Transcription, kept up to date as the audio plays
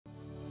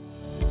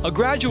A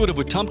graduate of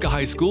Wetumpka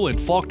High School and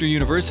Faulkner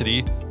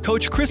University,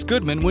 Coach Chris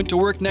Goodman went to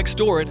work next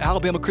door at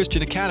Alabama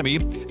Christian Academy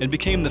and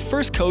became the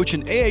first coach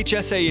in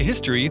AHSAA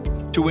history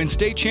to win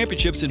state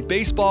championships in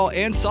baseball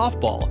and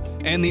softball,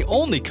 and the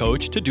only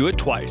coach to do it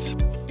twice.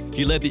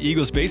 He led the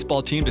Eagles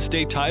baseball team to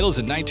state titles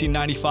in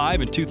 1995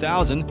 and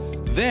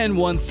 2000, then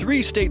won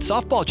 3 state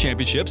softball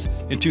championships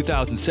in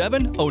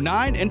 2007,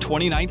 09, and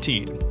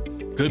 2019.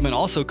 Goodman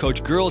also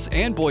coached girls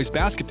and boys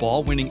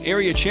basketball, winning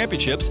area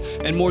championships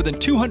and more than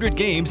 200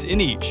 games in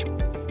each.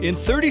 In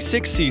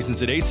 36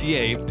 seasons at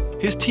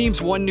AHSAA, his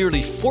teams won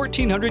nearly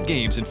 1,400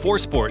 games in 4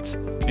 sports,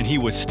 and he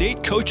was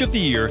State Coach of the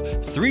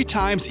Year 3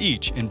 times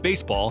each in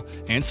baseball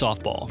and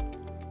softball.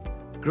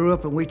 Grew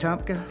up in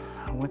Wetumpka.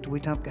 I went to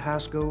Wetumpka High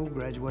School,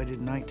 graduated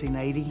in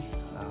 1980.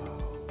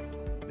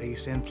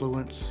 Biggest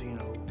influence,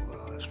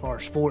 as far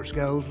as sports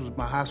goes, was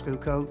my high school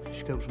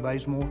coach, Coach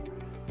Bazemore,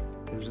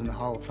 who's in the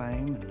Hall of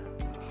Fame, and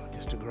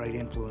just a great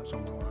influence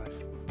on my life.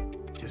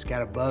 Just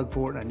got a bug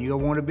for it, and I knew I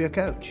wanted to be a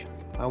coach.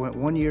 I went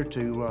 1 year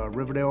to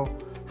Riverdale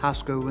High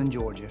School in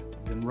Georgia.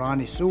 Then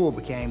Ronnie Sewell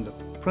became the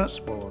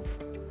principal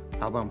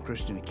of Alabama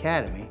Christian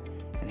Academy,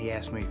 and he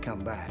asked me to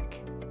come back.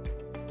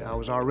 I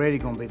was already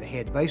going to be the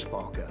head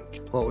baseball coach.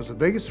 What was the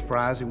biggest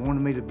surprise, he wanted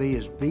me to be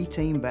his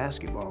B-team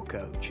basketball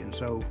coach. And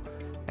so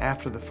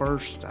after the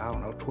first,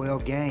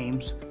 12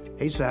 games,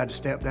 he decided to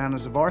step down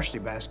as a varsity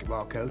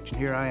basketball coach. And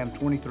here I am,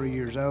 23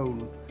 years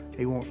old, and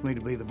he wants me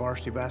to be the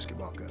varsity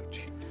basketball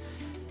coach.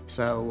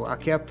 So I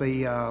kept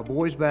the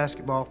boys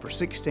basketball for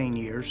 16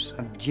 years.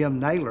 Jim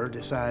Naylor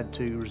decided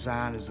to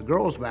resign as the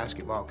girls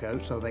basketball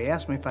coach, so they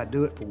asked me if I'd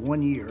do it for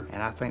 1 year,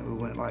 and I think we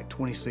went like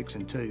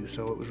 26-2.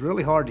 So it was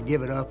really hard to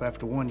give it up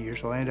after 1 year,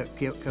 so I ended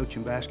up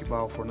coaching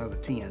basketball for another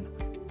 10.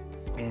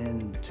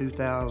 In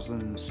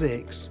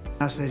 2006,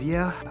 I said,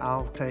 yeah,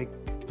 I'll take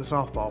the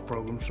softball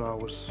program, so I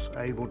was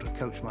able to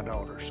coach my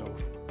daughter, so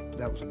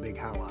that was a big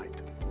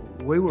highlight.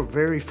 We were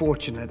very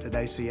fortunate at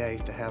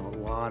AHSAA to have a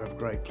lot of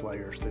great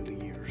players through the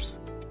years.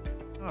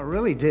 I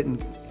really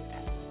didn't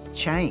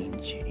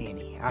change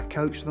any. I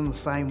coached them the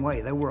same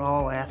way. They were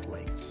all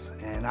athletes,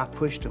 and I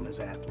pushed them as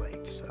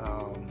athletes.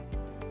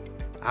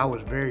 I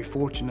was very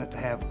fortunate to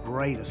have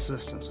great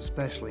assistants,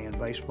 especially in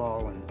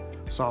baseball and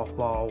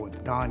softball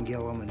with Don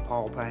Gillum and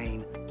Paul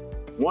Payne.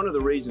 One of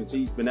the reasons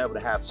he's been able to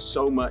have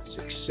so much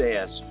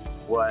success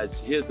was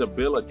his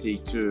ability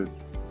to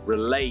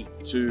relate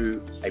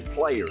to a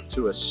player,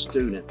 to a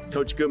student.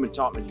 Coach Goodman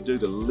taught me to do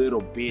the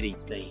little bitty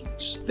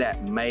things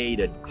that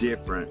made a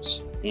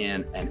difference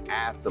in an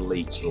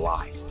athlete's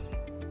life.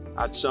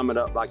 I'd sum it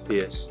up like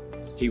this: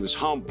 he was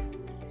humble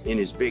in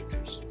his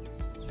victories,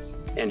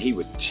 and he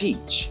would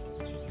teach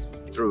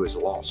through his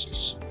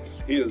losses.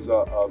 He is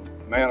a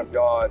man of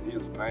God. He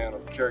is a man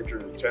of character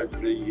and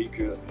integrity. He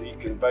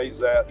conveys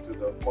that to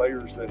the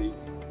players that he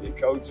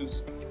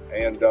coaches,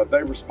 and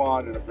they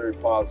respond in a very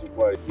positive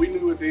way. We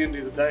knew at the end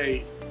of the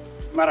day,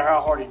 no matter how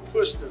hard he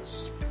pushed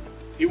us,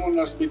 he wanted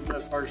us to be the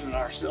best version of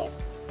ourselves.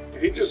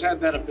 And he just had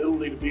that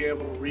ability to be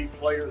able to read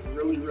players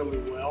really, really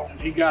well, and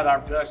he got our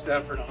best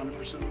effort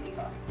 100% of the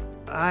time.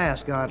 I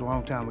asked God a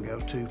long time ago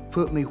to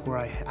put me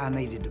where I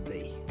needed to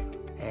be,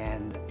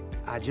 and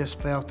I just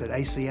felt that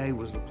AHSAA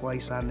was the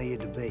place I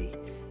needed to be,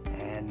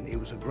 and it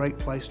was a great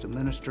place to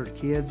minister to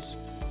kids,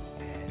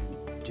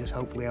 and just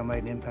hopefully I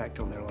made an impact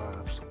on their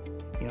lives.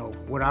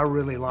 What I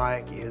really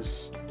like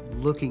is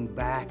looking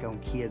back on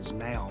kids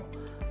now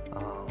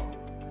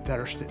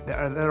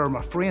that are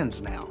my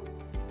friends now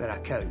that I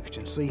coached,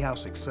 and see how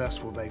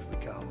successful they've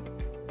become.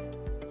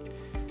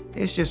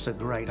 It's just a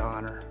great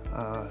honor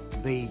to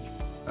be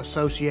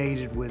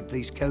associated with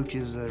these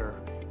coaches that are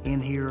in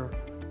here.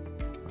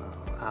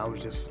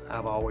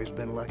 I've always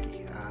been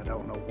lucky. I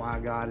don't know why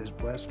God has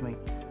blessed me,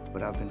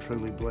 but I've been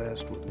truly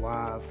blessed with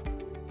wife,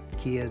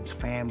 kids,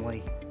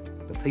 family,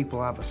 the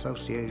people I've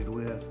associated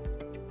with.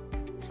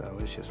 So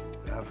it's just,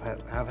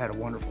 I've had a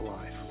wonderful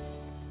life.